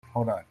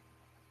Hold on.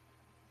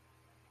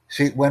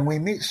 See, when we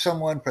meet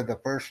someone for the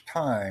first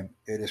time,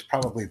 it is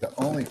probably the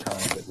only time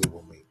that we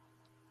will meet.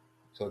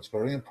 So it's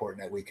very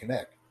important that we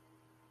connect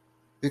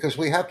because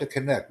we have to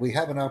connect. We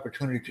have an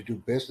opportunity to do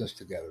business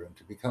together and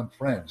to become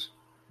friends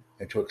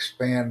and to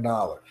expand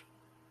knowledge.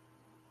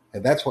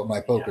 And that's what my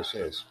Yeah, focus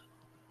is.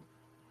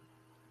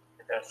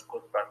 that's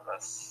good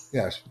purpose.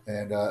 Yes.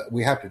 And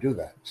we have to do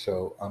that.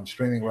 So I'm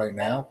streaming right And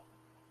now.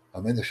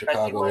 I'm in the as you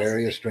Chicago were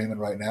area speaking, streaming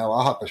right now.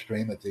 I'll hop a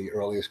stream at the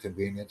earliest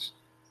convenience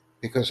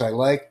because I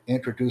like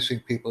introducing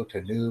people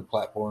to new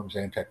platforms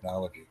and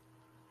technology.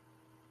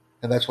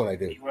 And that's what I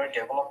do. you are a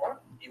developer.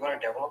 You are a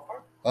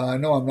developer.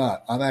 No, I'm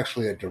not. I'm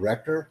actually a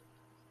director.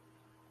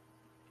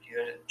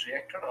 You're a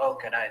director.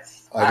 Okay,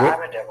 nice. I work.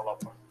 I'm a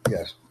developer.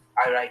 Yes.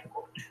 I write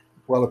code.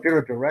 Well, if you're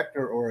a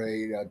director or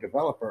a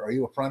developer, are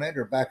you a front end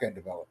or back end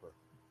developer?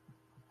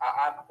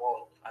 I'm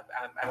both.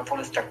 I'm a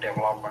full stack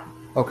developer.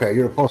 Okay,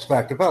 you're a full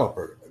stack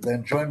developer.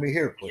 Then join me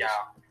here, please.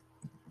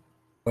 Yeah.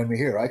 Join me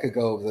here. I could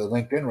go the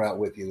LinkedIn route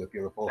with you if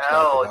you're a full stack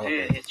Oh,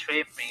 developer. dude, he's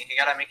tripping. He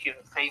gotta make you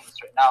famous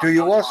right now. Do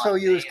you Don't also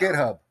mind. use Damn.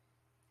 GitHub?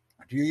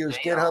 Do you use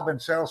Damn. GitHub and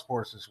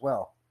Salesforce as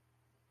well?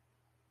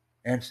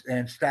 And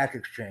Stack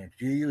Exchange.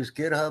 Do you use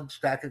GitHub,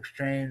 Stack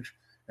Exchange,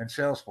 and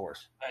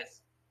Salesforce?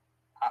 Guys,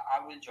 I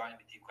will join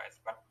with you guys,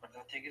 but the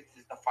thing is,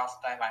 this is the first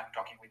time I'm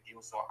talking with you,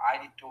 so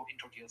I need to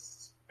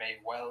introduce very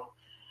well.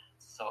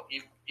 So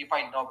if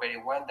I know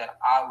very well, then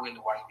I will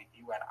work with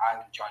you and I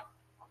will join.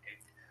 Okay.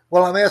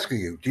 Well, I'm asking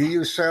you, do you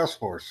use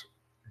Salesforce?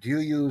 Do you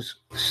use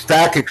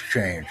Stack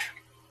Exchange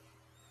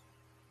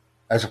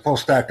as a full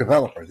stack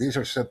developer? These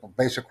are simple,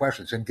 basic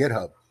questions in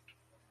GitHub.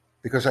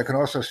 Because I can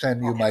also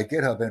send you my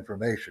GitHub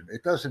information.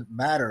 It doesn't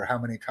matter how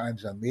many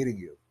times I'm meeting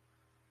you.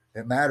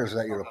 It matters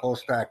that you're a full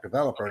stack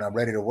developer and I'm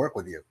ready to work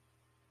with you.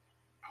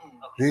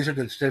 These are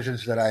the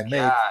decisions that I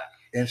make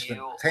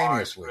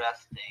instantaneously. You are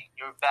resting.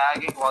 You're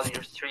bagging while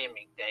you're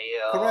streaming.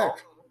 Damn.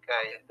 Correct.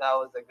 Okay, that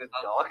was a good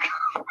joke.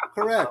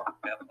 Correct.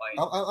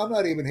 I'm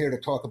not even here to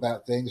talk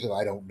about things that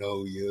I don't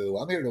know you.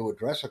 I'm here to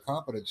address a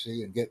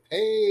competency and get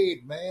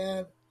paid,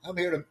 man. I'm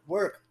here to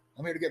work.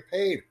 I'm here to get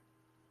paid.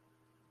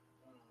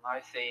 I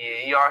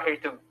see. You are here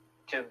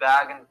to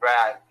bag and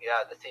brag.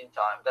 Yeah, at the same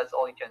time. That's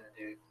all you can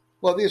do.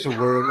 Well, these are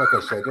words.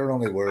 Like I said, they're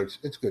only words.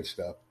 It's good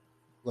stuff.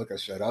 Like I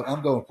said,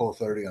 I'm going full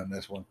 30 on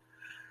this one.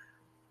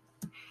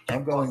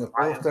 I'm going a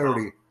full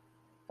 30.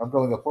 I'm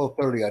going a full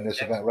 30 on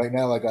this event. Right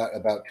now, I got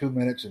about 2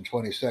 minutes and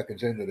 20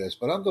 seconds into this,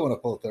 but I'm going a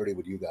full 30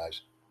 with you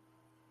guys.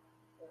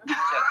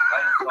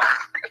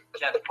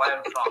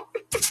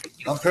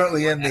 I'm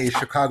currently in the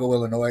Chicago,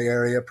 Illinois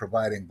area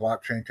providing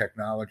blockchain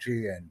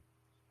technology and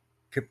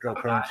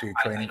cryptocurrency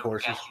training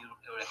courses.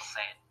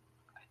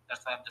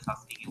 That's why I'm just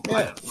asking you.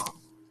 Yeah.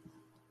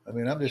 I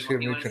mean, I'm just here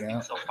reaching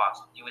out. So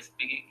fast. You were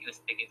speaking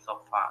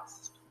so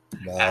fast.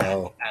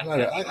 No,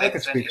 I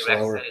can speak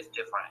slower. Is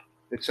different.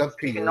 It's up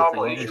to you. If you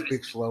want me to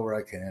speak slower,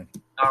 I can.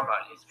 Normally,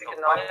 speaking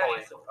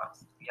normally so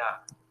fast. Yeah.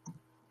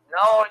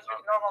 No,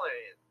 speak normally,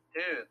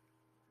 dude.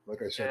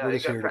 Like I said, we're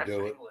just here to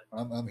do it.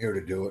 I'm here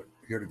to do it.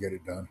 Here to get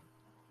it done.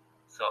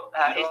 So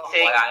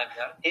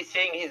he's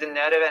saying he's a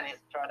native and he's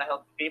trying to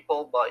help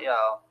people, but yeah,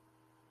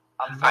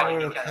 I'm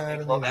finding he can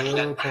be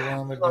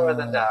slower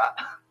than that.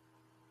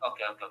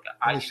 Okay.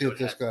 Let me see if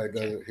this guy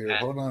does it here.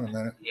 Hold on a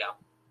minute. Yeah,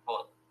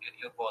 both.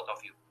 You both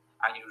of you.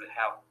 I need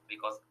help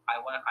because I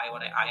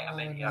am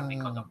in here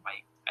because of my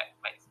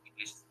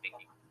English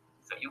speaking.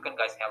 So you can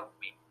guys help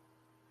me.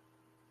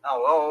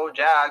 Oh,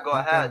 Jack, go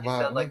ahead.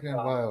 Lincoln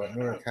Bio at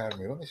Neuro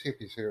Academy. Let me see if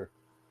he's here.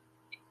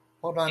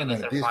 Hold on a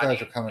minute. These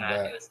guys are coming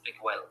back. You speak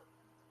well.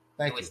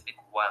 Thank you. You speak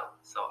well,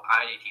 so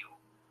I need you.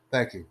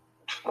 Thank you.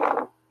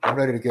 I'm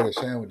ready to get a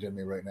sandwich in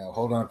me right now.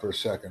 Hold on for a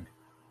second.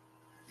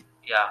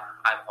 Yeah,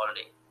 I'm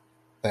holding.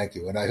 Thank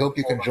you, and I hope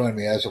you can join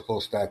me as a full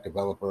stack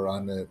developer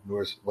on the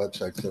Norse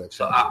websites that I've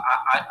So sent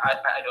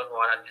I don't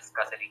want to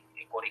discuss any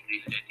coding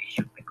related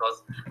issue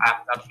because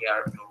I'm not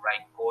here to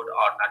write code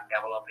or not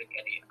developing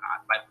any.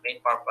 My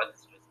main purpose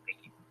is to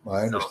speaking. Well,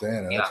 I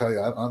understand, and I tell you,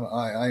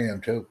 I am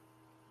too.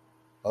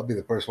 I'll be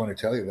the first one to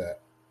tell you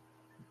that.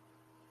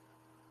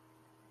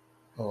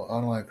 Oh,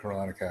 Online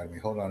Quran Academy.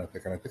 Hold on a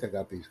second. I think I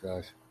got these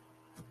guys.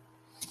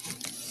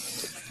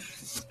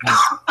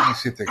 Let me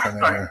see if they come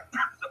in here.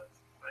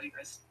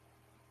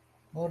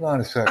 Hold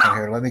on a second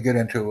here. Let me get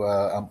into.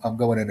 I'm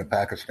going into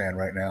Pakistan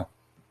right now.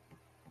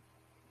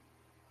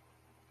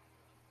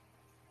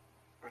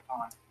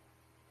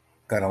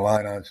 Got a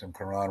line on some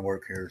Quran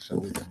work here, so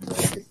we can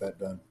get that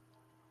done.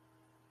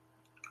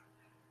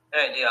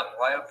 Hey, Liam,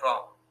 where are you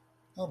from?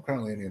 I'm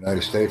currently in the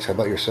United States. How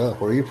about yourself?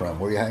 Where are you from?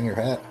 Where you hang your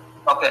hat?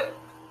 Okay,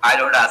 I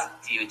don't ask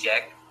you,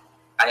 Jack.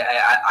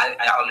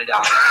 I already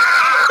asked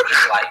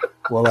you.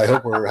 Well, I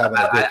hope we're having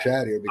a good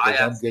chat here because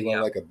I'm giggling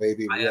like a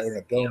baby in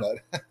a donut.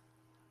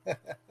 I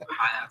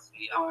asked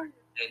Liam.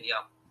 Hey,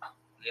 Liam,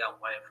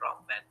 where are you from,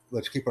 man?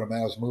 Let's keep our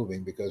mouths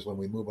moving because when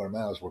we move our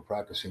mouths, we're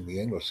practicing the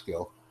English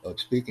skill of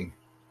speaking,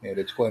 and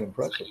it's quite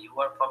impressive. So you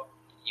are from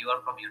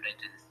United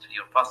States.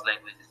 Your first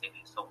language is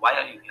English. So why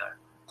are you here?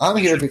 I'm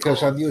here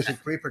because I'm using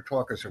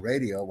FreeForTalk as a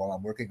radio while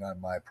I'm working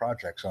on my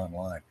projects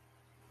online.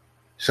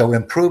 So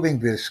improving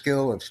the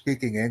skill of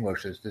speaking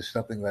English is just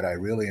something that I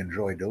really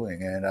enjoy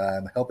doing, and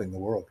I'm helping the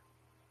world.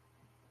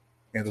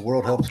 And the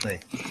world helps me.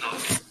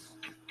 So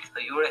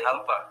you're a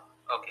helper.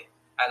 Okay,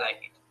 I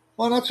like it.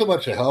 Well, not so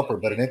much a helper,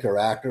 but an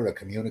interactor, a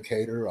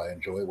communicator. I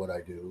enjoy what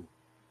I do.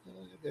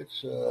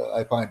 It's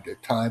I find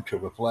it time to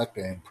reflect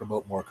and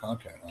promote more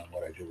content on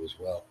what I do as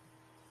well.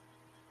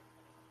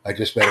 I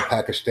just met a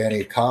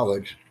Pakistani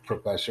college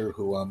professor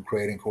who I'm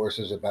creating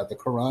courses about the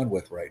Quran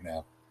with right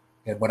now.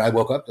 And when I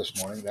woke up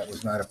this morning, that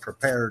was not a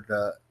prepared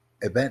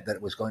event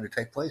that was going to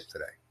take place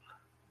today.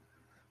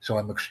 So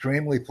I'm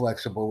extremely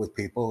flexible with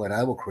people, and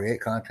I will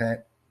create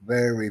content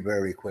very,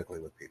 very quickly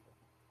with people.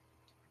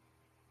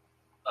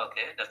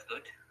 Okay, that's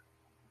good.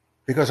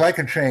 Because I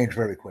can change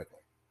very quickly.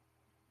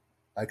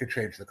 I can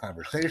change the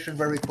conversation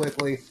very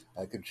quickly.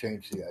 I can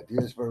change the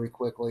ideas very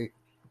quickly.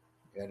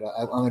 And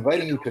I'm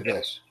inviting you to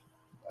this.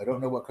 I don't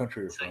know what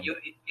country you're So from. your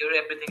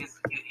everything is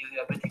you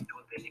everything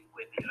do very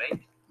quickly, right?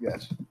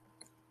 Yes.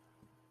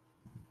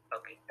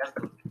 Okay, that's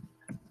good.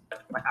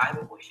 But I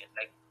have a question.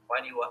 Like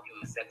when you have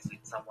sex with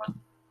someone,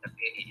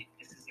 okay,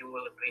 this is you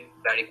will bring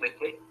very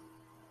quickly.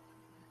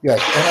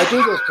 Yes, and I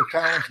do this to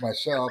challenge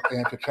myself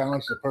and to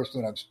challenge the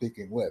person that I'm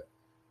speaking with.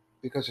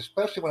 Because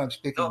especially when I'm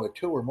speaking with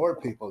two or more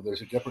people,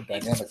 there's a different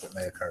dynamic that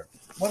may occur.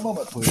 One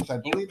moment, please. I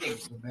believe it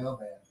was the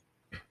mailman.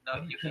 No,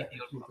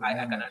 I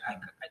cannot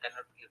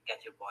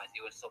get your voice.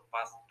 You were so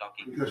fast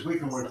talking. Because we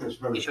can work this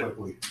very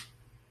quickly.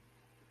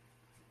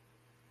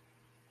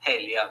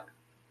 Hey, Liam.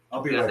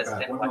 I'll be right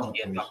back. One moment,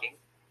 please. Talking?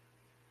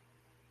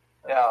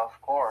 Yeah,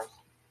 of course.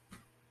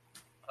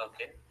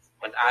 Okay.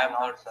 But I'm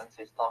nonsense.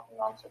 He's talking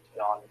nonsense, to be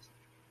honest.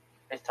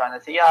 He's trying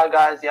to say, yeah,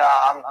 guys, yeah,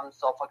 I'm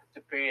so fucking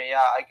superior.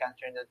 Yeah, I can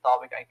change the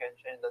topic. I can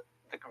change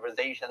the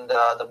conversation,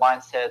 the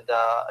mindset,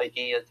 the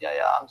ideas. Yeah,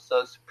 I'm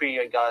so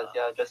superior, guys.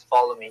 Yeah, just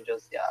follow me.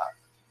 Just, yeah.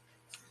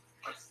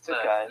 It's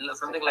okay.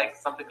 Something like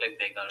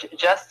that.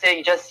 Just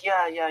say,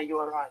 yeah, you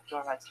are right.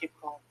 Keep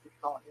going.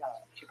 Yeah,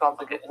 keep up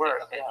the good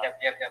work. Okay.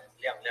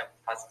 Yeah. Liam.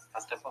 First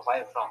step, where are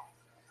you from?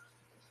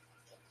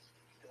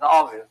 It's not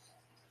obvious.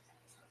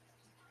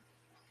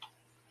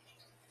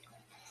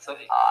 So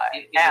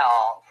I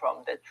am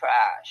from the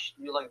trash.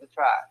 You like the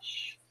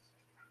trash?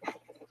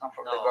 I'm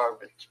from the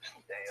garbage.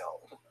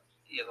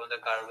 You're from the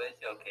garbage?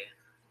 Okay.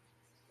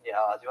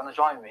 Yeah, do you want to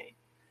join me?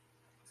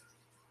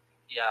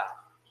 Yeah.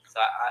 So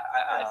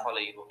I follow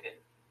you, okay?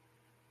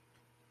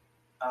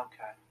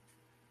 Okay.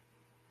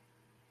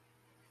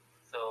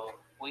 So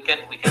we can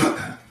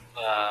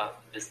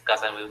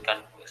discuss and we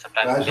can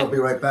sometimes. Guys, I'll be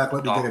right back.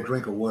 Let me get a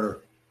drink of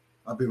water.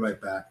 I'll be right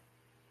back.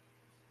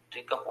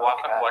 Drink of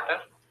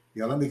water?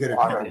 Yeah, let me get a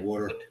drink of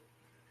water.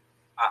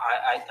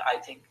 I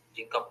think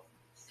drink of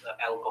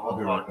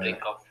alcohol right or drink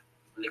of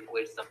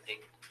liquid something.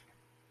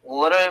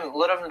 Let him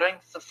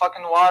drink the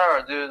fucking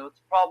water, dude. What's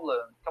the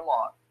problem? Come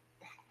on.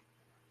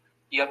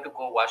 You have to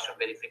go washroom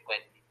very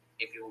frequently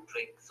if you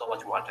drink so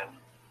much water.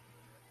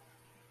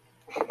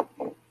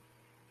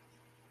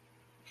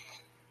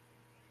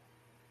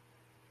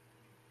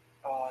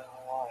 Oh,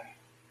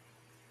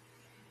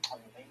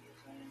 amazing.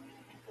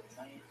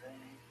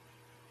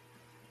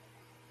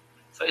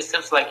 So it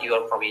seems like you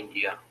are from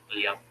India,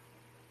 Liam.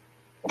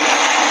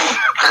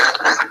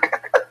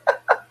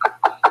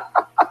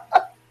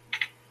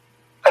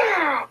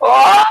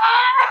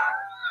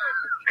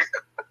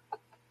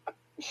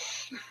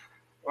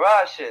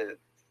 Rashid.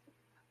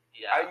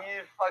 Yeah. Are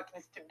you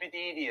fucking stupid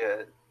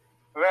idiot?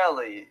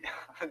 Really?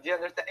 Do you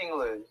understand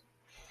English?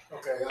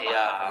 Okay.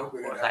 Yeah, I hope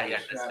we didn't I have any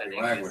understand snappy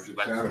English, language. It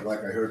but- sounded like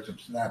I heard some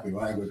snappy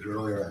language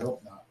earlier. I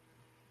hope not.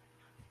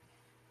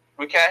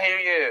 We can't hear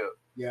you.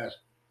 Yes.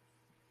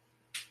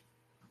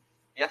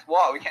 Yes,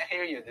 what? We can't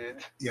hear you,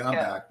 dude. Yeah, I'm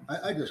back.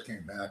 I just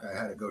came back. I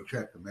had to go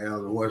check the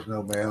mail. There was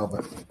no mail,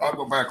 but I'll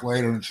go back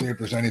later and see if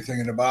there's anything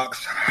in the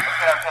box.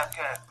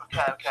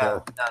 Okay.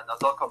 So- No,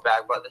 don't come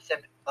back. But the same.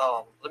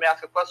 Let me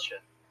ask a question.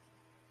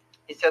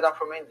 He said I'm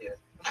from India.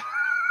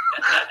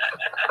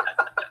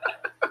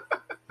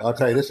 I'll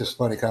tell you, this is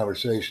funny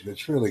conversation.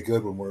 It's really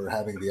good when we're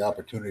having the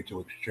opportunity to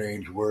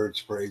exchange words,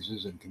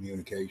 phrases, and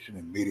communication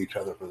and meet each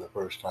other for the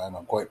first time.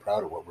 I'm quite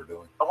proud of what we're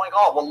doing. Oh my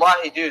God,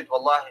 wallahi, dude.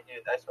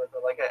 I swear to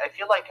God, like I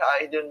feel like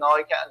I didn't know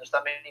I can't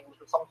understand English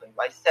or something.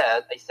 But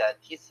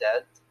he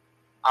said,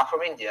 I'm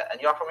from India,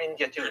 and you're from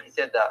India too. He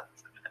said that.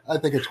 I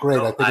think it's great.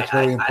 I think it's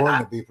very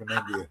important to be from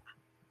India.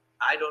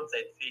 I don't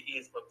say he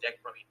is from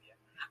India.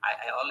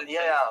 I always say,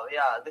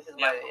 Yeah. This is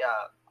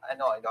I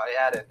know. I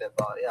added it,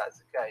 but yeah,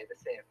 it's okay. The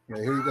same.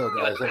 Yeah, here you go,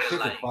 guys. I'm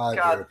keeping 5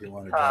 God, here if you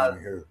want to join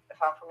me here.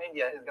 If I'm from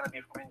India, he's gonna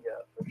be from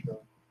India for sure.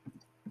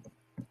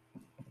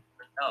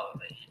 no.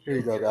 Here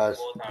you go, guys.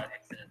 Both are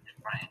accents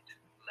different.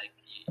 Like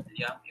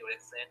Liam, your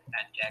accent,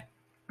 and Jack,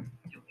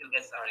 you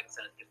guys are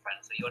accents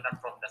different. So you're not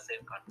from the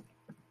same country.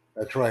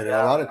 That's right. And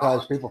a lot of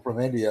times people from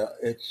India,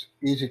 it's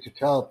easy to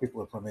tell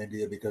people are from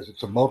India because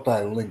it's a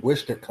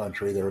multilinguistic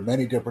country. There are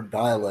many different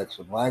dialects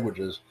and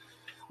languages,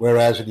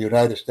 whereas in the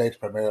United States,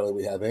 primarily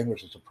we have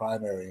English as a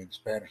primary and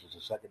Spanish as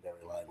a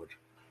secondary language.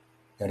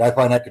 And I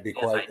find that to be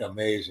Yes, I quite know.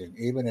 amazing.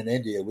 Even in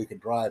India, we can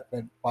drive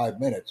 5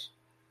 minutes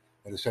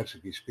and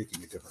essentially be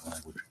speaking a different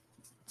language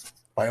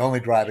by only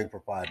driving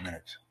for 5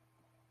 minutes.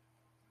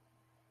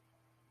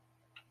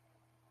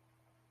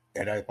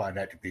 And I find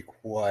that to be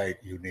quite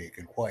unique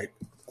and quite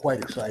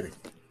exciting.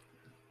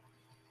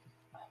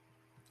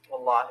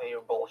 Wallahi,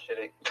 you're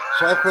bullshitting.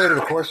 So I created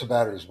a course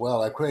about it as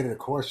well. I created a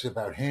course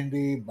about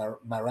Hindi,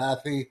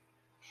 Marathi,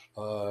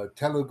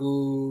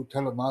 Telugu,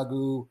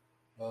 Telemagu,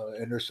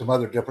 and there's some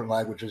other different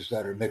languages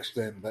that are mixed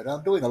in. But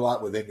I'm doing a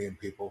lot with Indian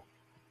people.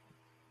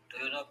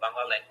 Do you know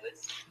Bengal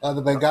language?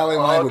 The Bengali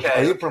language.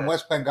 Okay, Are you okay. from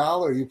West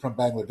Bengal or are you from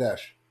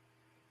Bangladesh?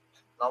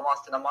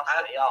 Namaste,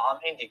 namaste. Yeah, I'm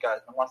Hindi, guys.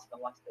 Namaste,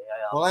 namaste.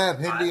 Yeah. Well, I have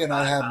Hindi and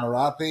I have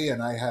Marathi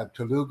and I have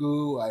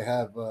Telugu. I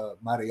have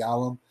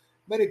Malayalam.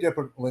 Many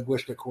different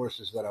linguistic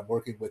courses that I'm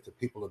working with the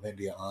people of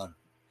India on.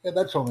 And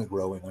that's only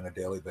growing on a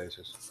daily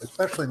basis,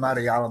 especially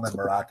Malayalam and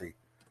Marathi.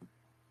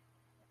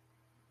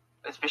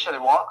 Especially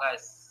what?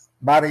 Guys,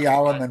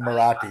 Malayalam and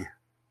Marathi.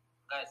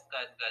 Guys.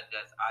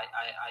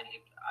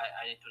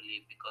 I need to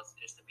leave because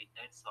it's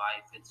midnight, so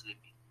I feel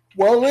sleepy.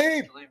 Well,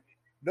 leave.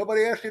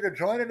 Nobody asked you to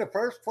join in the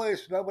first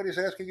place. Nobody's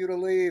asking you to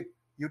leave.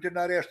 You did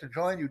not ask to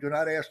join. You do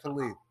not ask to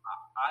leave.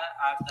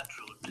 I'm not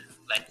rude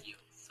like you,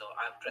 so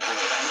I'm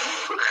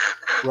trying.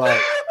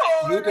 Right.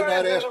 You did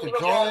not ask to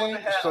join,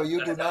 so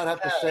you do not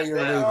have to say you're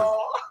leaving.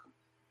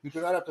 You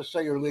do not have to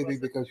say you're leaving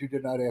because you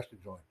did not ask to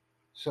join.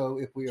 So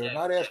if we are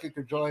not asking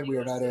to join, we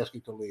are not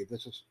asking to leave.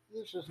 This is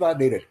not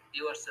needed.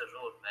 You are so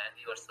rude, man.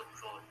 You are so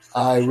rude.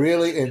 I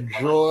really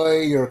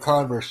enjoy your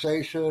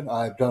conversation.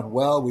 I've done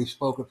well. We've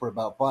spoken for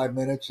about 5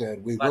 minutes,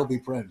 and we will be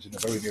friends in the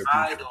very near future.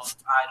 I don't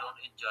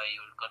enjoy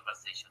your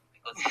conversation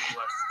because you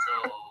are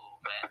so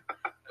man.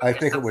 I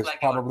think it was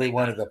probably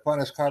one of the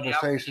funnest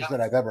conversations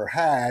that I've ever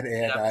had,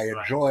 and I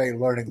enjoy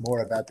learning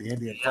more about the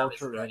Indian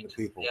culture and the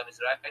people. Yeah,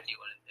 Mr. Right, you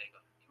are in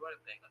Bengal. You are in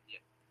Bengal, yeah.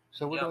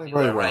 So we're doing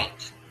very well.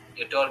 Right.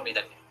 You told me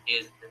that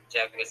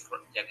Jack is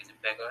in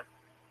Bengal.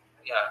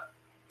 Yeah.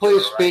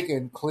 Please speak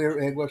in clear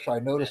English. I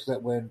noticed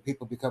that when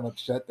people become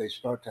upset, they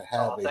start to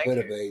have a bit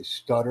of a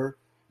stutter.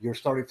 You're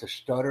starting to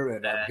stutter,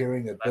 and I'm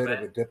hearing a bit of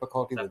a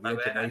difficulty with the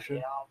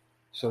intonation.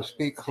 So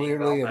speak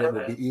clearly, and it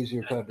will be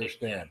easier to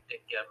understand.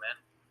 Take care, man.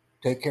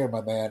 Take care,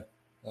 my man.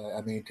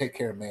 Take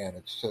care, man.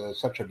 It's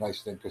such a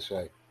nice thing to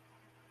say.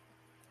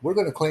 We're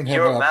going to clean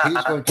him up.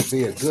 He's going to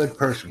be a good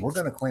person. We're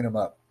going to clean him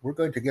up. We're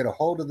going to get a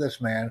hold of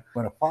this man.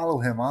 We're going to follow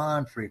him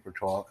on Free for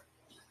Talk,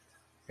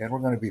 and we're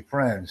going to be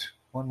friends.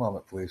 One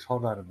moment, please.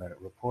 Hold on a minute.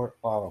 Report,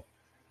 follow.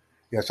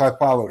 Yes, I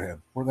followed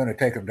him. We're going to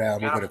take him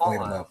down. We're going to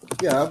clean him up.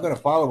 Yeah, I'm going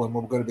to follow him.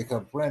 We're going to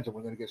become friends, and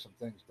we're going to get some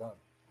things done.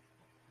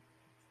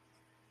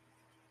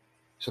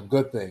 Some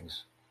good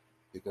things.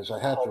 Because I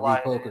have to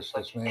refocus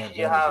this man's energy.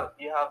 You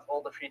have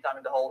all the free time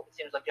in the whole. It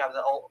seems like you have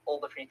all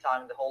the free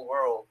time in the whole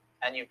world,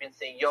 and you've been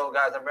saying, "Yo,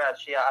 guys, I'm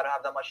rich. Yeah, I don't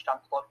have that much time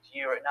to talk to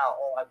you right now.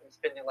 Oh, I've been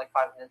spending like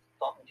 5 minutes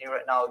talking to you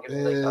right now. Give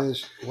me like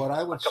what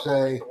I would a couple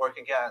say minutes to work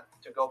again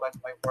to go back to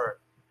my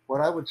work."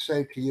 What I would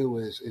say to you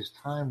is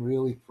time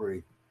really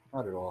free?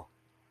 Not at all.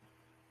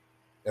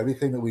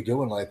 Everything that we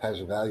do in life has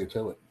a value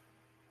to it.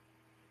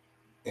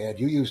 And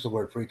you use the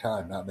word free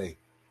time, not me.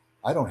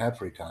 I don't have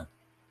free time.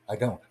 I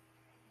don't.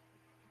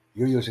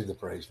 You're using the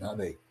phrase, not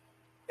me.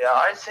 Yeah,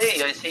 I see.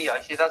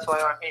 That's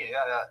why I'm here.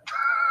 Yeah.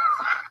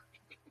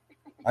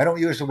 I don't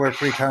use the word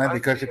free time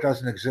because it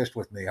doesn't exist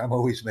with me. I'm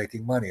always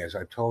making money, as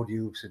I've told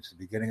you since the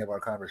beginning of our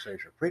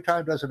conversation. Free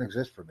time doesn't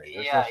exist for me.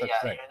 There's no such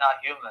thing. You're not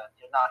human.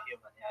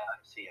 Yeah, I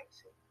see.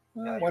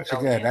 Well, once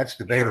again, that's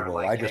debatable.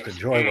 I just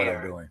enjoy what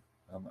I'm doing.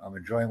 I'm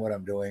enjoying what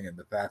I'm doing, and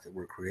the fact that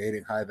we're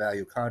creating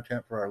high-value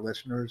content for our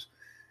listeners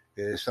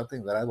is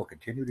something that I will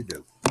continue to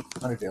do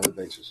on a daily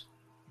basis.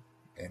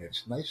 And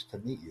it's nice to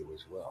meet you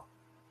as well.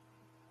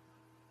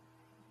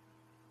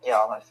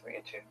 Yeah, nice to meet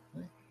you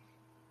too.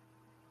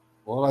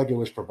 All I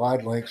do is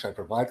provide links. I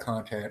provide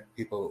content.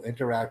 People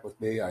interact with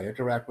me. I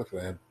interact with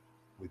them.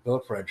 We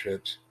build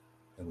friendships,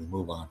 and we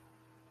move on.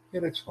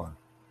 And it's fun.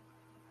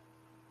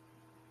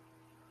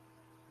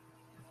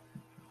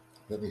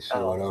 Let me see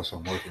what else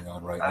I'm working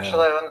on right now.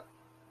 Actually, I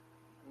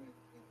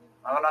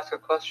want to ask a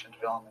question, to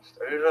be honest.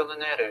 Are you really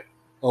native?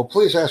 Oh,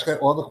 please ask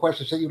all the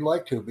questions that you'd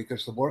like to,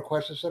 because the more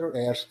questions that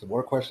are asked, the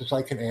more questions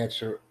I can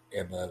answer,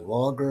 and the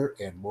longer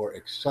and more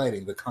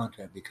exciting the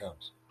content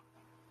becomes.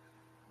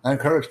 I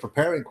encourage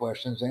preparing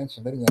questions and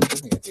submitting them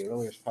to me at the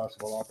earliest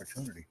possible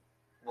opportunity.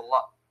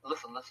 Well,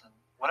 listen.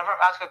 Whenever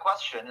I ask a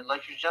question, and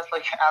like you just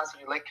like answer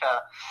like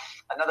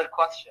another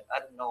question. I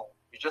don't know.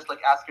 You just like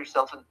ask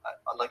yourself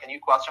like a new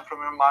question from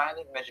your mind,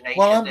 imagination.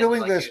 Well, I'm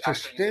doing this to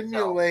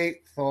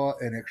stimulate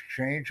thought and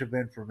exchange of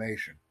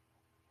information.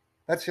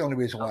 That's the only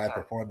reason why I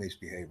perform these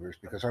behaviors,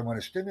 because I want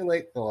to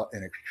stimulate thought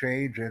and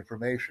exchange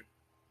information.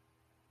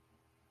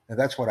 And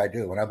that's what I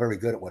do, and I'm very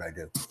good at what I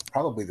do.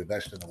 Probably the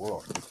best in the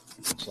world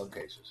in some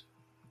cases.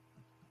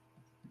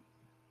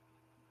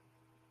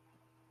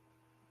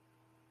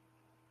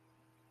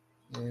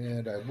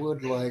 And I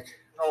would like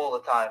all the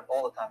time.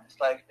 It's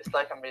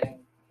like I'm reading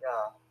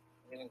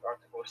reading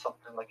article or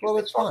something like Well, you've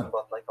been it's talking fun.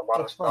 about like a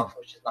lot It's of stuff, fun.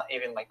 which is not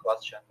even my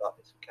question, but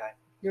it's okay.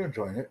 You're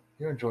enjoying it.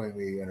 You're enjoying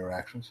the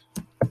interactions.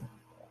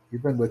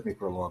 You've been with me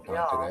for a long time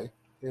Yeah. today.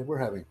 Yeah, we're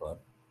having fun.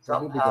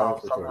 And we'll be going Somehow,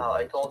 for 30 I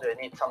minutes. told you I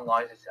need some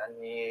noises,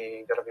 and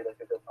you gotta be like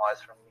a good noise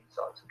from me,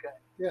 so it's okay.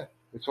 Yeah,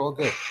 it's all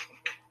good.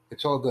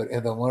 It's all good.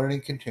 And the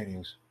learning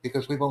continues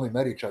because we've only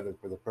met each other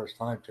for the first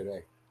time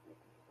today.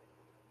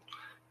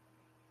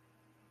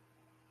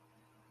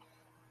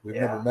 We've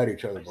Yeah, never met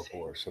each other I see.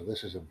 before, so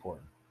this is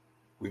important.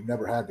 We've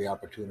never had the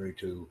opportunity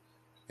to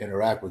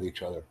interact with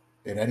each other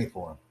in any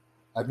form.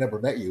 I've never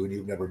met you, and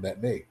you've never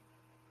met me.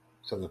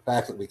 So the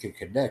fact that we can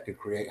connect and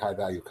create high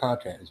value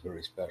content is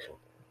very special.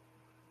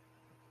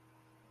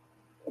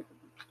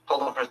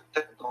 Hold on for a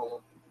second. Hold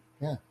on.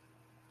 Yeah.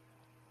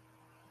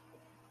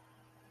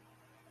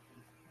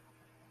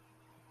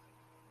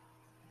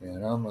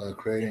 And I'm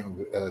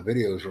creating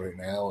videos right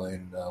now,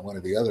 and one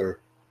of the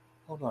other.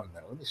 Hold on a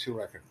minute. Let me see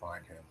where I can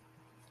find him.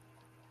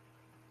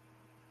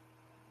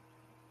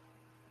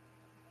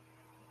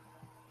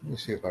 Let me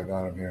see if I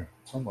got him here.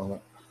 One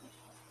moment.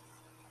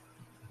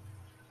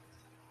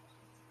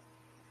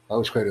 I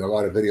was creating a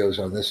lot of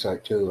videos on this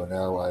site too, and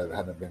now I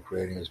haven't been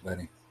creating as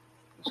many.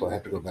 So I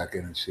have to go back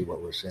in and see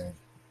what we're seeing.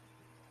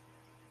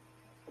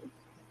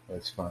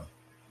 That's fun.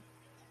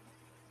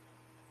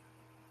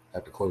 I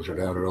have to close her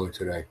down early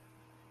today.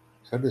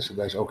 Send this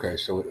advice. Okay,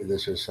 so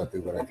this is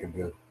something that I can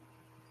do.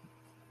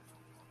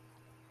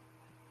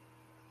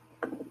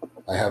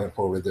 I haven't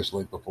forwarded this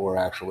link before,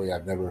 actually.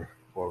 I've never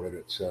forwarded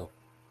it, so.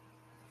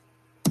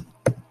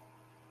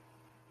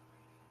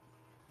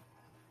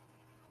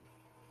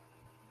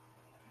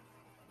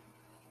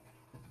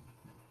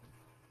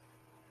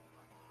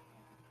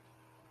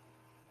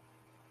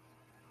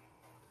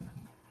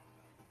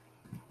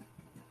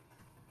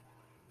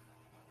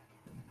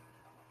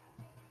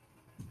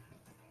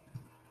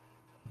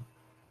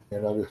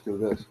 And I'll just do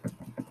this.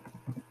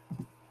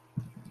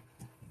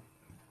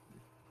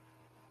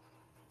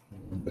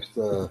 Just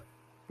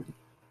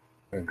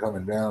and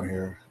coming down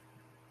here.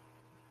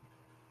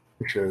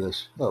 Share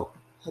this. Oh,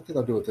 I think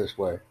I'll do it this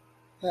way.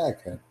 Yeah, I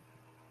can.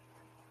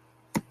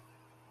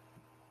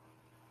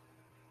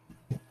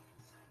 Let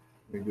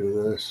me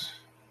do this.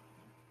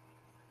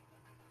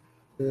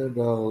 And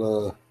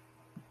I'll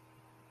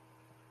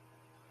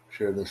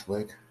share this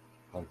link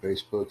on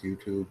Facebook,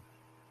 YouTube,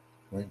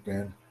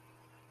 LinkedIn,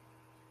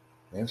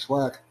 and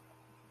Slack.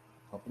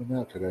 Pumping them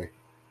out today.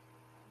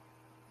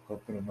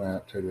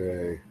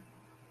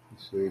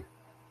 Let's see.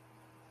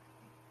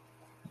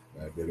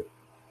 I did it.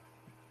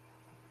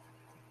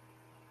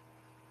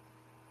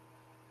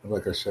 And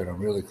like I said, I'm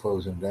really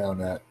closing down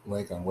that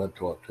link on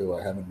WebTalk too.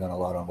 I haven't done a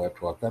lot on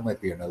WebTalk. That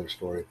might be another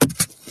story.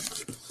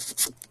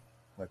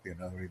 Might be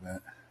another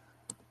event.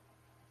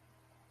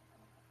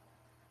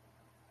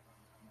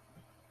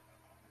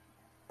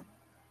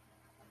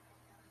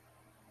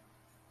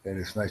 And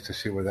it's nice to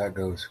see where that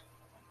goes.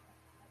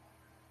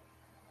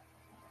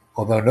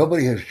 Although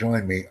nobody has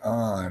joined me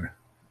on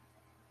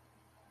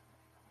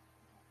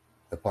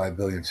the 5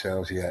 billion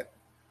sales yet.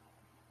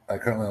 I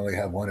currently only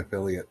have one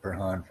affiliate,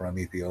 Perhan from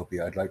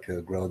Ethiopia. I'd like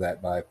to grow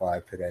that by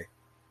 5 today.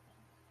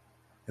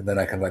 And then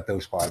I can let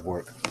those 5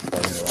 work by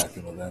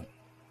interacting with them.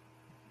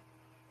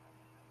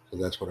 So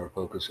that's what our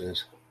focus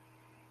is.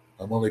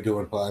 I'm only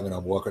doing 5 and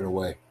I'm walking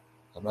away.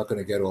 I'm not going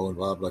to get all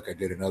involved like I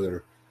did in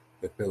other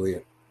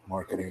affiliate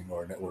marketing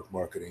or network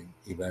marketing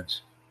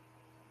events.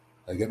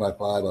 I get my 5,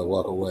 I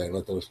walk away and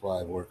let those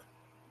 5 work.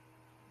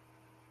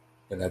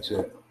 And that's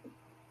it.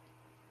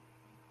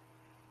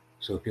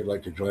 So if you'd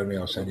like to join me,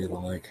 I'll send you the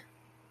link.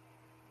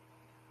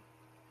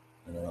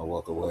 And then I'll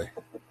walk away.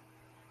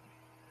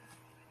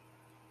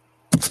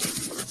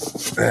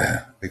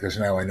 Because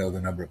now I know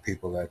the number of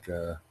people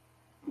that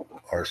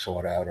are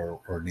sought out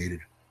or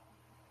needed.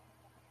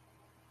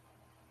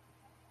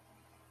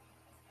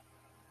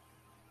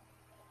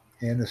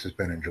 And this has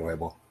been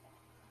enjoyable.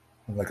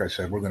 And like I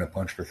said, we're going to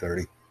punch for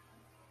 30.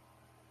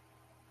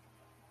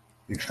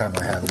 Each time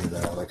I have any of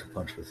that, I like to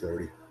punch for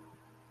 30.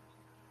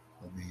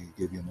 Let me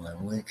give you my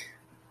link.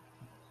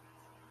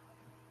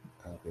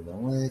 Copy the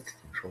link,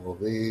 Control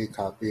V,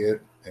 copy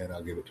it, and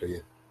I'll give it to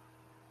you.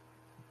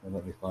 And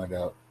let me find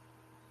out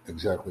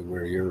exactly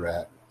where you're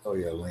at. Oh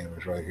yeah, Liam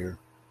is right here.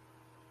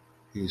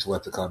 He's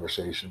left the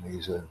conversation.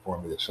 He's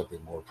informed me that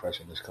something more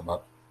pressing has come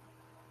up.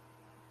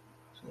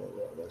 So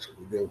that's what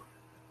we do.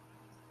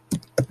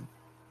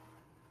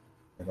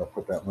 And I'll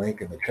put that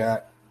link in the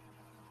chat.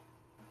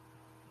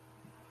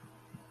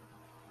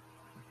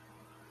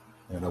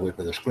 And I'll wait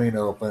for the screen to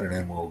open, and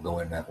then we'll go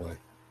in that way.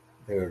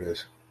 There it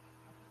is.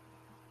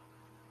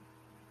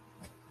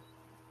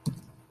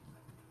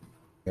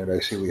 And I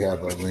see we have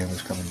Liam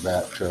is coming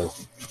back, so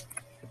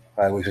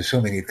I was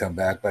assuming he'd come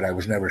back, but I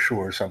was never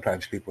sure.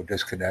 Sometimes people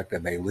disconnect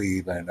and they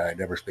leave, and I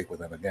never speak with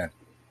them again.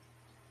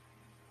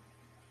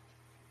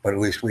 But at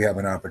least we have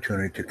an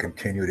opportunity to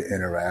continue to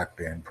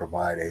interact and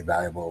provide a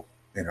valuable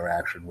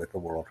interaction with the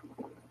world.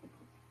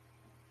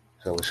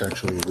 So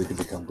essentially, we can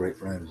become great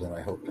friends, and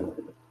I hope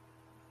to.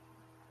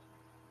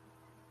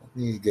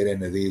 Let me get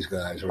into these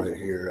guys right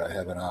here. I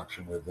have an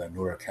option with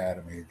Noor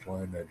Academy.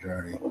 Join the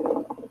journey.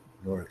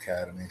 Noor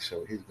Academy.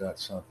 So he's got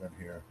something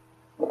here.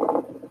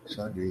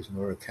 Sundays,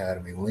 Noor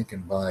Academy. Link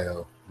in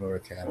bio. Noor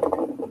Academy.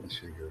 Let me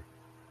see here.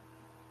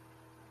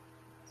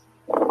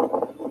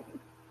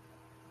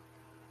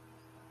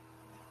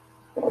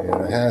 And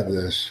I have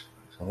this.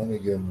 So let me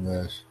give him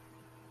this.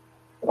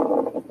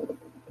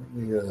 Let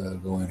me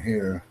go in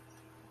here.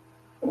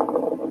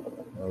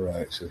 All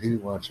right. So he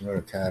wants Noor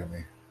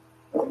Academy.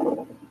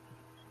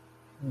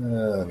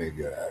 Let me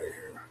get out of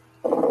here.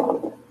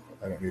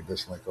 I don't need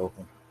this link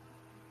open.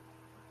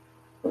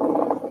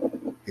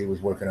 He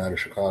was working out of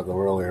Chicago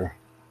earlier.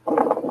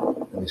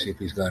 Let me see if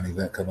he's got an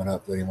event coming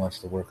up that he wants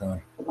to work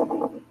on.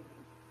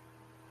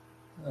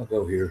 I'll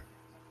go here.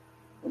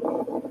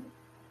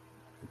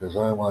 Because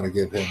I want to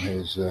give him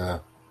his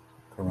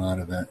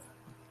Quran event.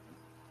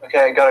 Okay,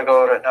 I gotta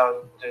go right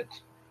now, dude.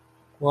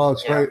 Well,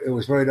 it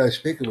was very nice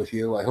speaking with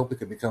you. I hope we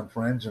can become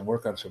friends and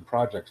work on some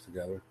projects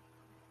together.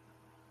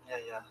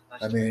 Yeah.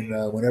 Nice I mean,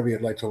 whenever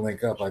you'd like to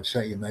link up, I've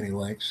sent you many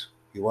links.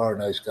 You are a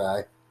nice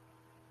guy.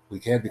 We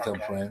can become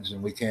friends,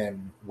 and we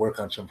can work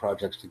on some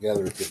projects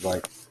together if you'd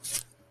like.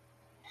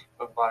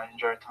 Goodbye.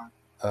 Enjoy your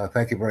time.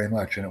 Thank you very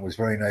much, and it was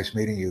very nice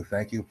meeting you.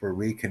 Thank you for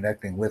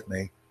reconnecting with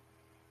me.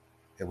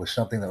 It was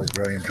something that was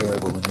very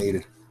enjoyable and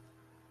needed.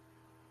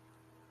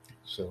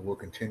 So we'll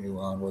continue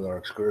on with our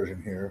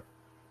excursion here.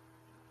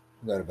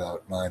 We've got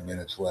about 9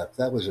 minutes left.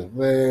 That was a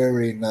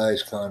very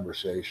nice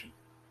conversation,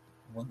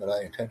 one that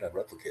I intend on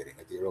replicating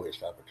at the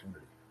earliest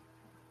opportunity.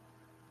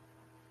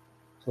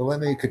 So let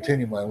me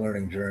continue my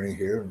learning journey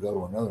here and go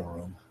to another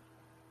room.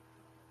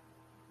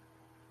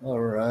 All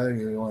right,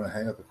 you want to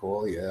hang up the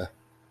call? Yeah.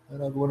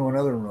 And I'll go into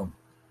another room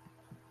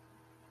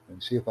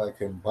and see if I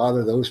can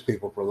bother those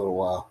people for a little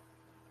while.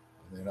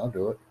 And then I'll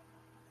do it.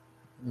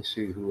 Let me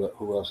see who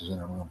else is in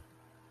the room.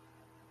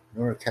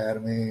 Noor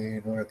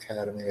Academy,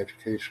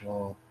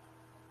 Educational,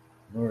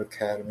 Noor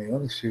Academy.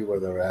 Let me see where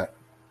they're at.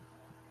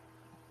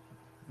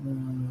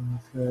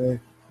 Okay.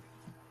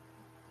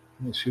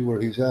 Let me see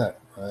where he's at.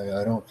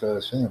 I don't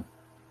see him.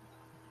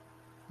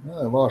 No,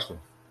 I lost him.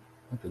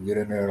 I have to get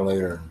in there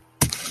later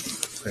and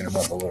clean him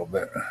up a little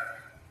bit.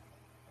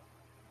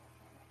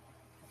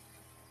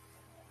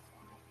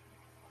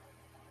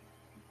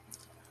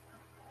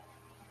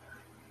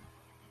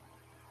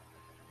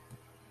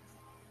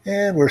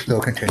 And we're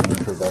still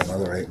continuing for about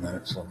another 8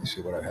 minutes. Let me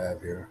see what I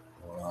have here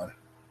going on. If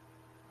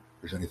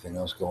there's anything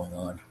else going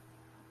on.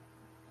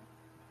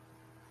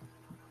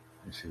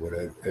 Let me see what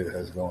Ed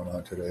has going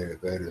on today.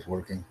 If Ed is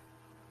working.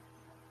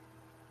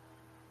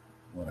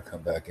 I want to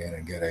come back in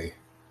and get a...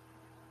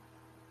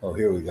 Oh,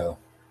 here we go.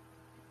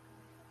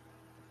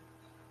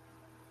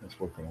 That's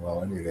working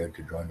well. I need Ed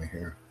to join me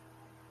here.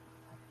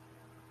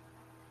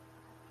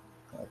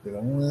 Copy the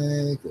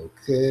link.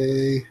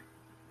 Okay.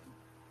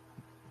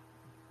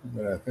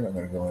 I think I'm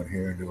going to go in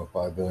here and do a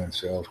 5 billion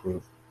sales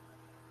group.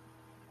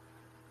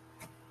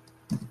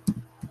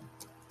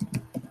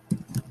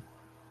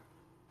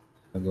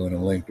 I'm going to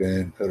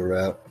LinkedIn, put her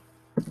out.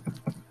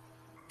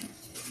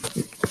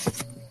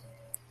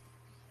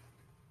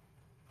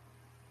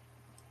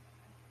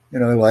 You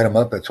know, light them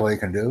up. That's all you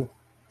can do.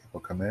 People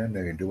come in,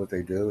 they do what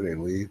they do, they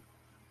leave.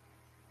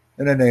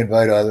 And then they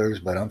invite others,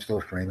 but I'm still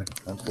streaming.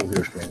 I'm still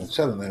here streaming.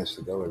 7 minutes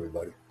to go,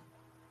 everybody.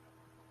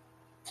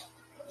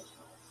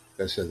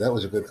 Like I said, that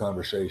was a good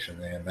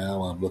conversation, and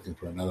now I'm looking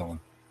for another one.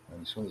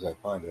 And as soon as I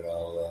find it,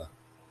 I'll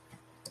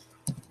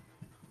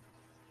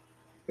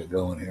get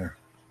going here.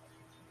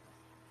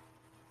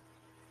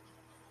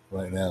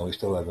 Right now, we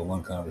still have the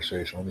one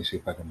conversation. Let me see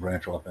if I can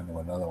branch off into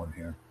another one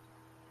here.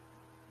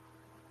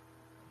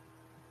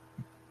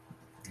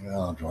 Yeah,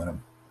 I'll join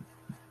them.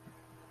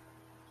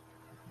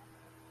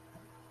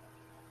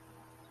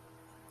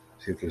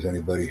 See if there's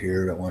anybody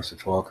here that wants to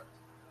talk.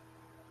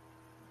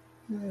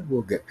 And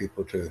we'll get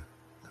people to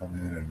come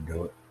in and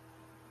do it.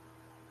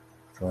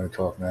 Trying to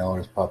talk now. I'll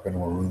just pop into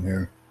a room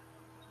here.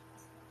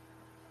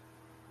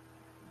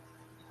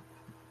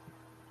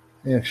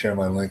 And share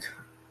my link.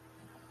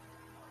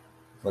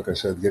 Like I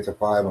said, get to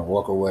 5 and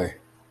walk away.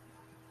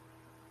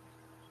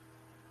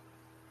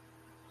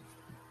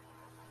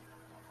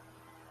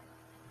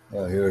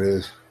 Oh, here it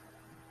is.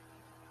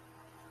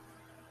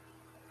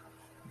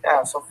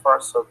 Yeah, so far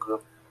so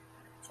good.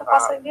 So far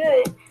so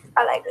good.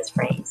 I like this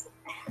phrase.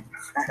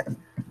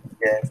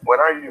 Yes. Where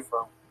are you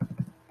from?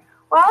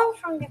 Well, I'm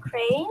from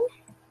Ukraine.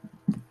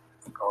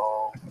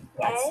 Oh,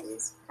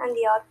 yes. And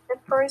the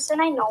other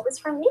person I know is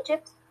from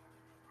Egypt.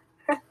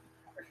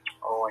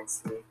 Oh, I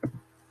see.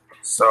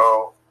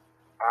 So,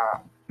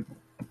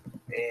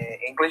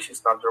 English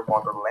is not your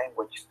mother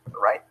language,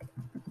 right?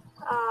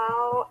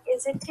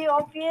 Is it too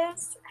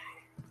obvious?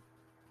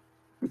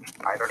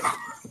 I don't know.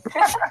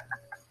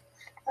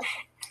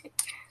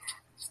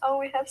 Oh,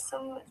 we have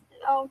some.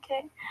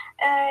 Okay.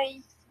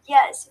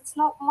 Yes, it's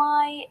not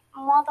my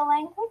mother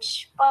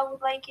language, but I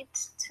would like it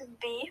to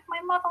be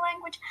my mother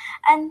language.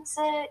 And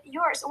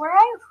yours, where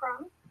are you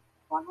from?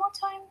 One more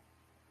time.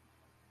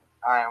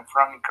 I am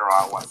from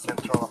Nicaragua,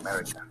 Central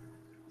America.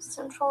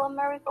 Central Central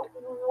America.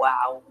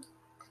 Wow.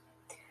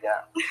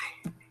 Yeah.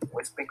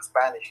 We speak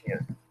Spanish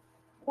here.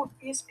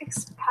 You speak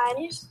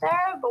Spanish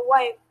there, but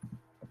why?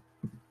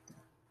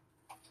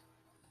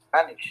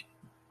 Spanish.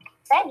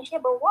 Spanish, yeah,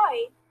 but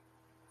why?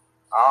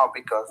 Oh,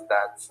 because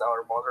that's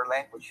our mother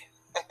language.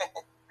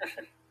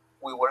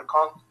 We were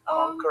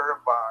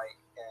conquered by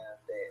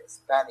the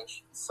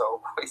Spanish,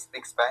 so we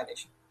speak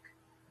Spanish.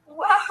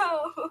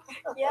 Wow.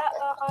 Yeah,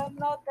 I'm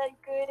not that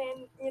good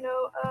in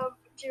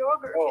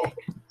geography. Oh.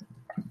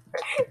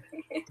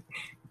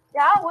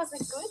 Yeah, I was a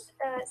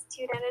good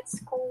student at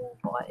school,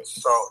 but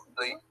So,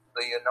 do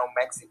you know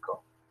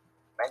Mexico?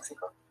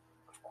 Mexico?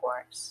 of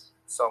course.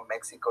 So,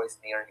 Mexico is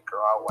near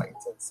Nicaragua.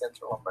 It's in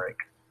Central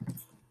America.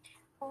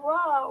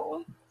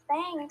 Wow.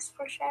 Thanks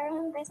for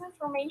sharing this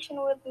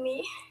information with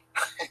me.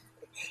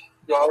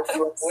 You're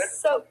from where?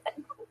 So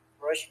thankful.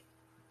 Russia.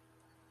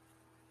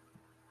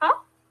 Huh?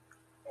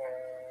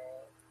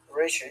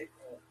 Russia.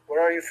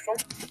 Where are you from?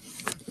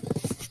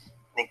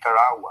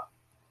 Nicaragua.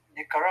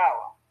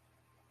 Nicaragua,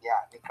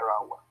 Yeah,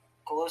 Nicaragua.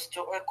 close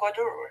to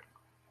Ecuador.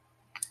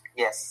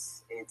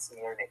 Yes, it's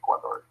near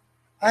Ecuador.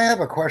 I have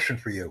a question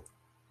for you.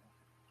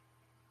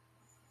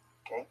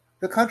 Okay.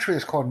 The country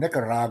is called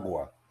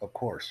Nicaragua, of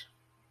course.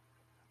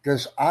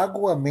 Does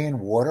agua mean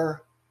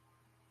water?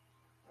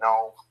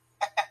 No.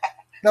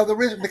 No, the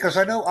reason, because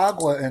I know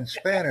agua in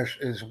Spanish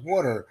is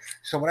water.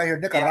 So when I hear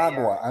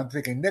Nicaragua, I'm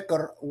thinking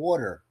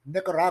Nicaragua.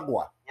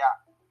 Agua,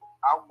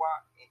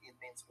 it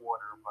means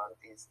water, but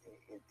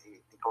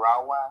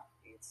Nicaragua,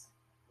 it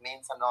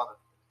means another.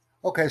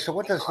 Okay, so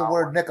what does the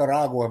word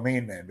Nicaragua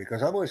mean then?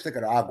 Because I'm always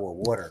thinking agua,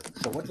 water.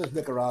 So what does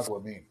Nicaragua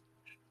mean?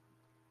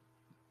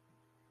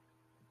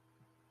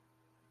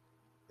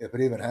 If it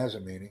even has a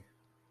meaning.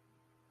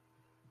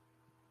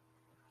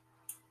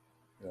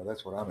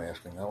 That's what I'm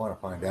asking. I want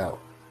to find out.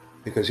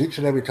 Because each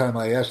and every time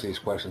I ask these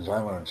questions, I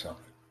learn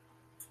something.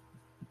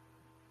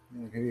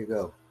 Here you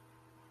go.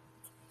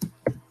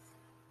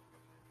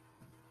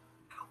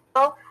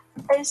 Well,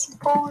 I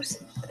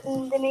suppose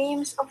the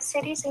names of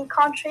cities and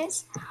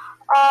countries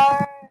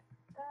are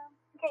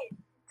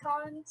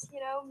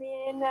don't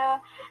mean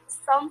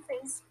something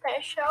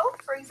special.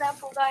 For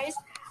example, guys,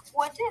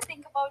 what do you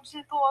think about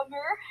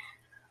Zhytomyr?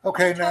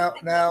 Okay,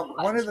 now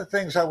one of the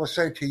things I will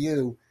say to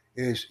you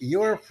is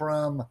you're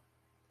from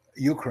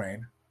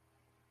Ukraine.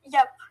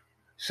 Yep.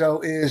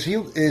 So is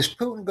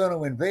Putin going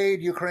to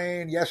invade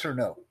Ukraine? Yes or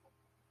no?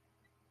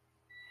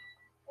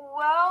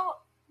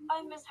 Well,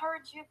 I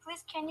misheard you.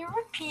 Please, can you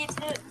repeat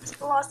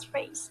the last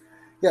phrase?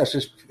 Yes.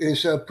 Is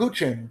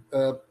Putin?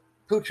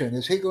 Putin,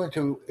 is he going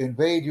to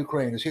invade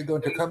Ukraine? Is he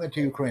going to come into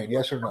Ukraine?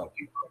 Yes or no?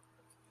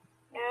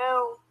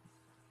 No.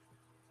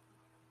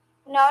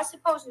 No, I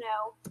suppose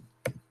no.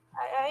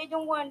 I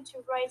don't want to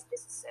raise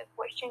this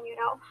question.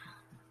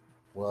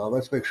 Well,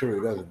 let's make sure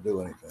he doesn't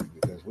do anything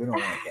because we don't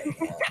want that to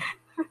happen.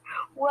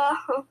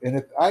 Well, and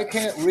if I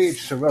can't read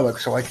Cyrillic,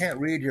 so I can't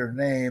read your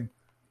name,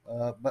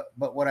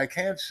 but what I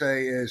can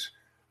say is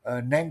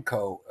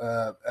Nenko,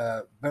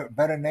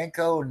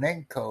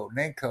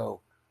 Nenko.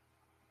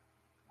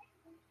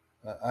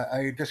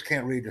 I just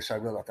can't read the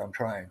Cyrillic. I'm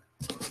trying.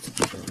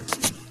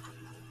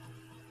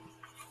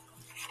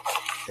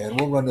 And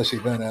we'll run this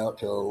event out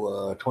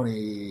till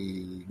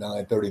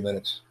 29, 30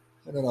 minutes,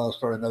 and then I'll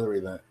start another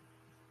event.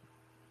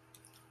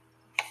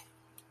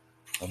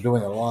 I'm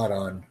doing a lot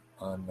on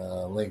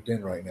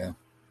LinkedIn right now.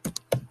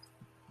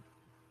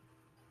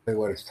 Say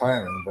what, it's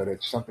tiring, but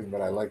it's something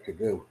that I like to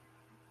do.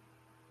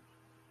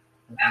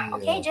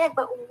 Okay, Jed,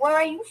 but where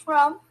are you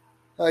from?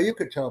 You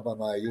could tell by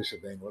my use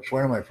of English.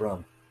 Where am I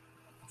from?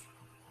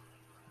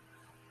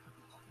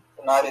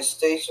 United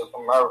States of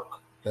America.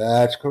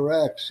 That's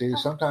correct. See,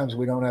 sometimes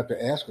we don't have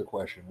to ask a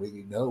question.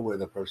 We know where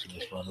the person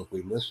is from if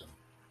we listen.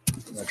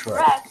 That's right.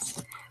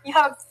 Correct. You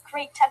have a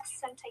great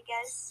accent, I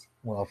guess.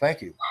 Well,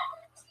 thank you.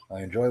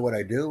 I enjoy what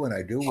I do, and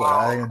I do what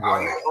I enjoy.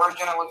 Are you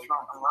originally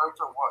from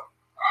America or what?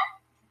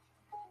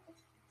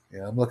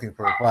 Yeah, I'm looking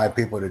for 5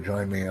 people to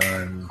join me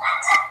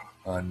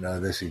on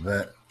this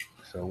event.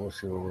 So we'll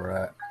see where we're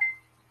at.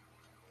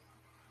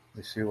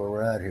 Let's see where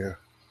we're at here.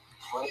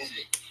 What is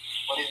it?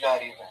 What is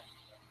that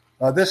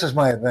event? This is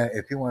my event.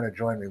 If you want to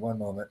join me, one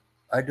moment.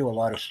 I do a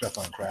lot of stuff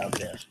on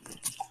Crowdcast.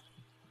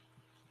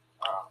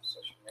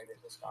 Social media,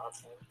 this kind of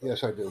thing.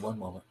 Yes, I do. One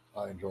moment.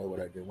 I enjoy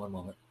what I do. One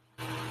moment.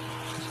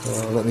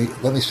 Let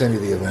me send you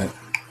the event.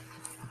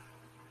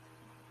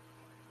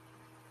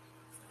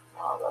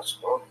 Oh, that's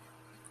cool.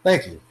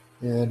 Thank you,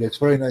 and it's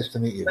very nice to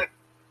meet you.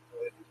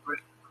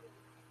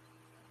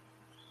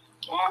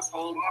 Yes,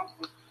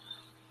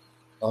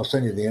 I'll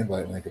send you the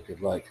invite link if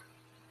you'd like.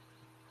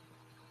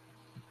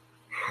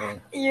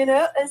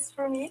 As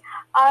for me,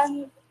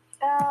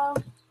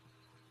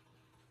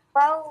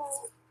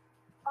 well,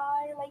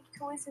 I like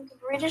to listen to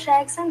British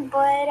accent,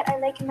 but I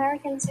like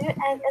American too.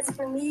 And as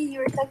for me,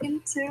 you're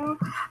talking too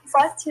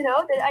fast,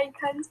 that I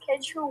can't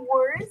catch your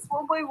words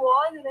one by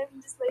one, and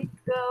I'm just like,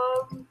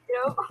 don't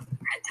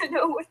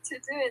know what to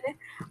do, and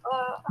I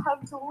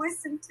have to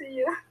listen to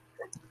you.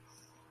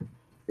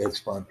 It's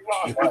fun.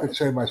 If you could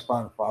say my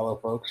spot and follow,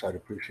 folks, I'd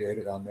appreciate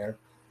it on there.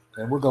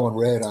 And we're going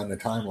red on the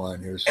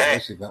timeline here, so Hey,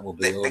 this event will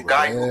be the over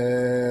guy who-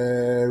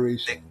 very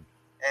soon.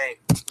 Hey,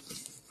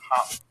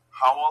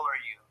 how old are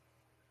you?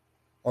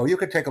 Oh, you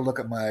can take a look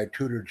at my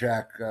tutor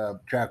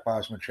Jack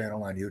Bosman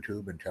channel on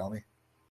YouTube and tell me.